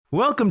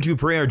Welcome to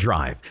Prayer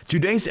Drive.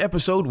 Today's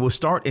episode will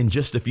start in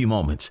just a few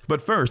moments.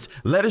 But first,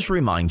 let us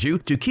remind you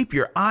to keep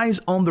your eyes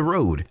on the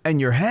road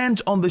and your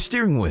hands on the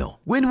steering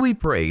wheel. When we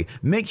pray,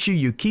 make sure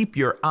you keep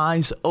your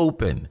eyes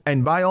open.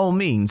 And by all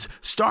means,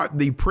 start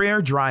the Prayer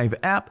Drive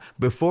app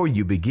before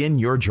you begin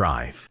your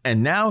drive.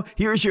 And now,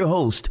 here's your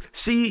host,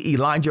 C.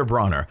 Elijah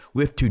Bronner,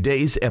 with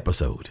today's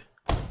episode.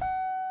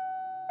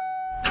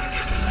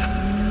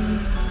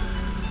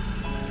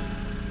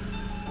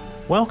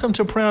 Welcome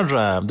to Prayer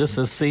Drive. This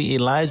is C.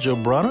 Elijah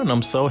Bronner, and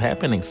I'm so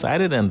happy and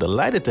excited and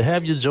delighted to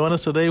have you join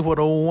us today. What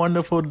a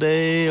wonderful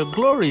day, a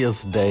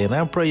glorious day, and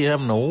I pray you're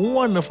having a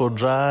wonderful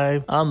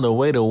drive on the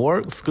way to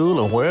work, school,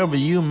 or wherever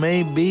you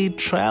may be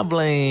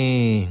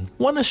traveling.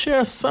 Want to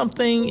share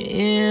something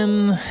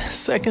in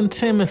 2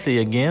 Timothy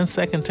again,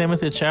 2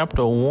 Timothy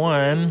chapter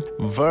 1,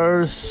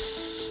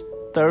 verse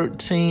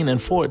 13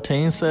 and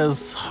 14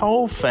 says,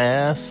 "Hold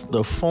fast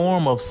the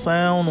form of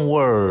sound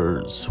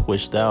words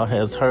which thou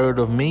hast heard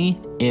of me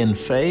in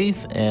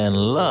faith and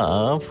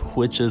love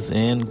which is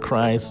in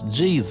Christ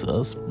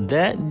Jesus.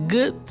 That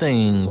good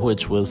thing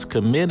which was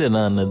committed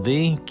unto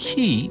thee,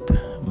 keep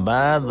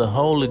by the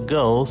Holy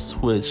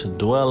Ghost which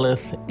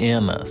dwelleth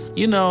in us."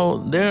 You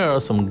know, there are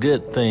some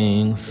good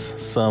things,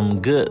 some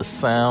good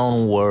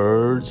sound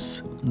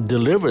words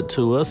delivered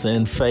to us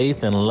in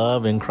faith and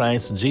love in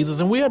Christ Jesus,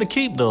 and we ought to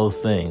keep those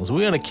things.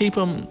 We ought to keep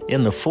them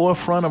in the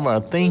forefront of our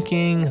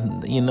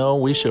thinking. You know,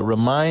 we should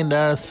remind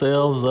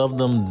ourselves of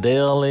them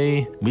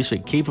daily. We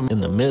should keep them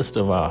in the midst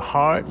of our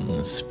heart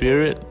and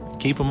spirit.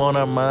 Keep them on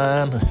our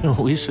mind.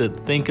 We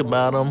should think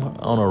about them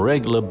on a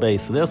regular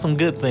basis. There's some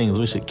good things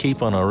we should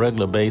keep on a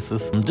regular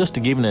basis. Just to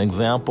give you an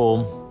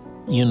example,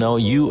 you know,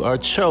 you are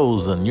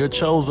chosen. You're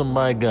chosen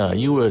by God.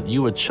 You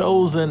were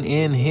chosen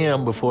in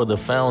Him before the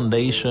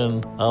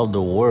foundation of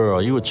the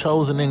world. You were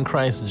chosen in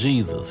Christ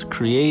Jesus,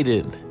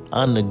 created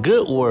unto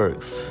good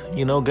works.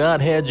 You know,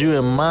 God had you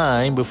in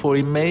mind before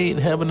He made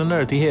heaven and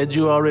earth. He had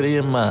you already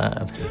in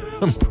mind.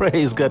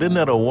 Praise God. Isn't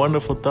that a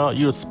wonderful thought?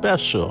 You're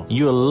special.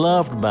 You're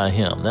loved by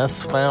Him.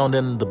 That's found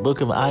in the book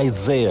of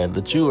Isaiah,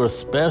 that you are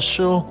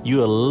special.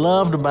 You are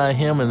loved by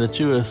Him, and that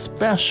you are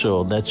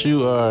special, that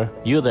you're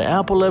the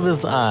apple of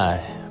His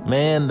eye.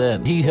 Man,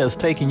 that He has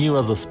taken you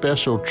as a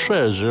special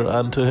treasure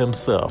unto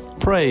Himself.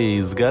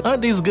 Praise God.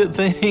 Aren't these good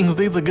things?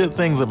 These are good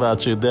things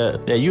about you,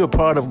 that you are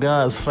part of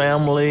God's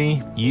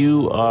family.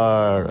 You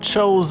are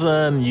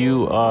chosen.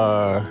 You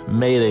are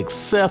made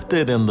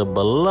accepted in the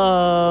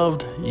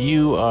beloved.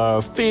 You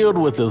are filled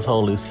with His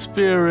Holy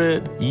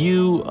Spirit.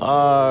 You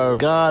are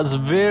God's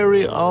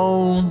very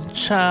own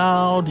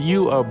child.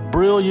 You are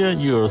brilliant.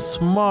 You're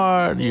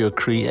smart. You're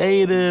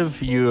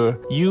creative.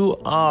 You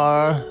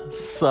are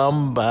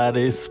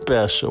somebody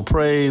special.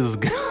 Praise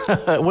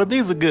God. Well,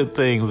 these are good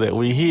things that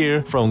we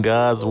hear from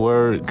God's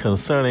word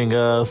concerning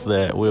us,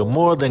 that we're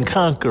more than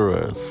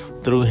conquerors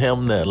through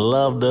Him that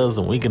loved us,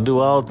 and we can do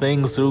all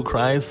things through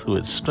Christ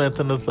which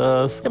strengtheneth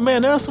us. And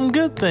man, there are some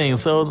good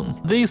things. So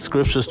these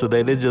scriptures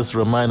today, they just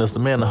remind us to,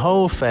 man,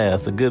 hold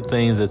fast the good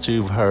things that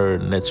you've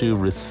heard and that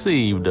you've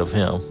received of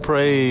Him.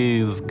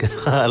 Praise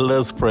God.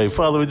 Let's pray.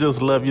 Father, we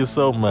just love you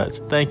so much.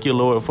 Thank you,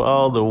 Lord, for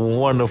all the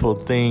wonderful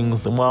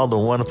things and all the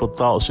wonderful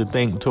thoughts you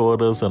think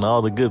toward us, and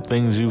all the good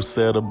things you've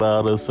said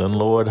about us. And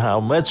Lord, how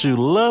much you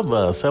love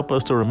us. Help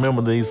us to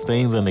remember these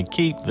things and to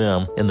keep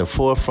them in the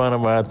forefront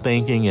of our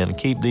thinking, and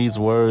keep these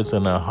words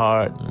in our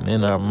heart and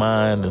in our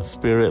mind and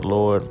spirit,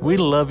 Lord. We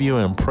love you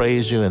and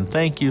praise you, and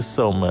thank you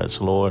so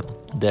much, Lord,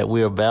 that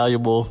we are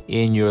valuable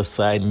in your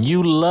sight, and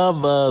you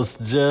love us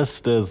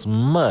just as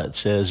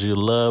much as you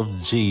love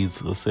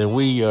Jesus. And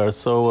we are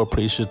so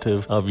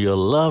appreciative of your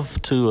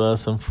love to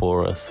us and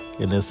for us.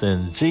 And it's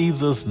in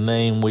Jesus'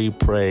 name we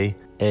pray.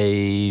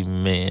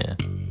 Amen.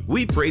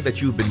 We pray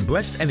that you've been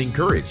blessed and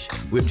encouraged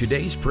with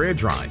today's Prayer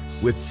Drive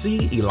with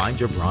C.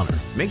 Elijah Bronner.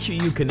 Make sure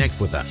you connect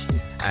with us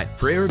at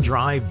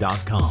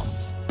prayerdrive.com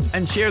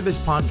and share this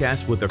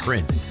podcast with a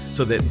friend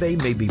so that they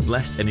may be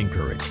blessed and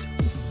encouraged.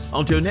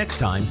 Until next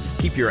time,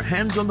 keep your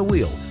hands on the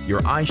wheel,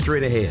 your eyes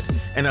straight ahead,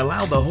 and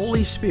allow the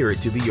Holy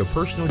Spirit to be your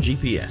personal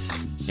GPS,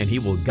 and He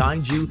will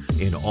guide you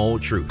in all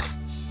truth.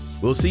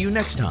 We'll see you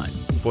next time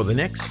for the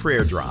next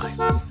Prayer Drive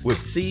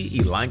with C.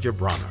 Elijah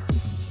Bronner.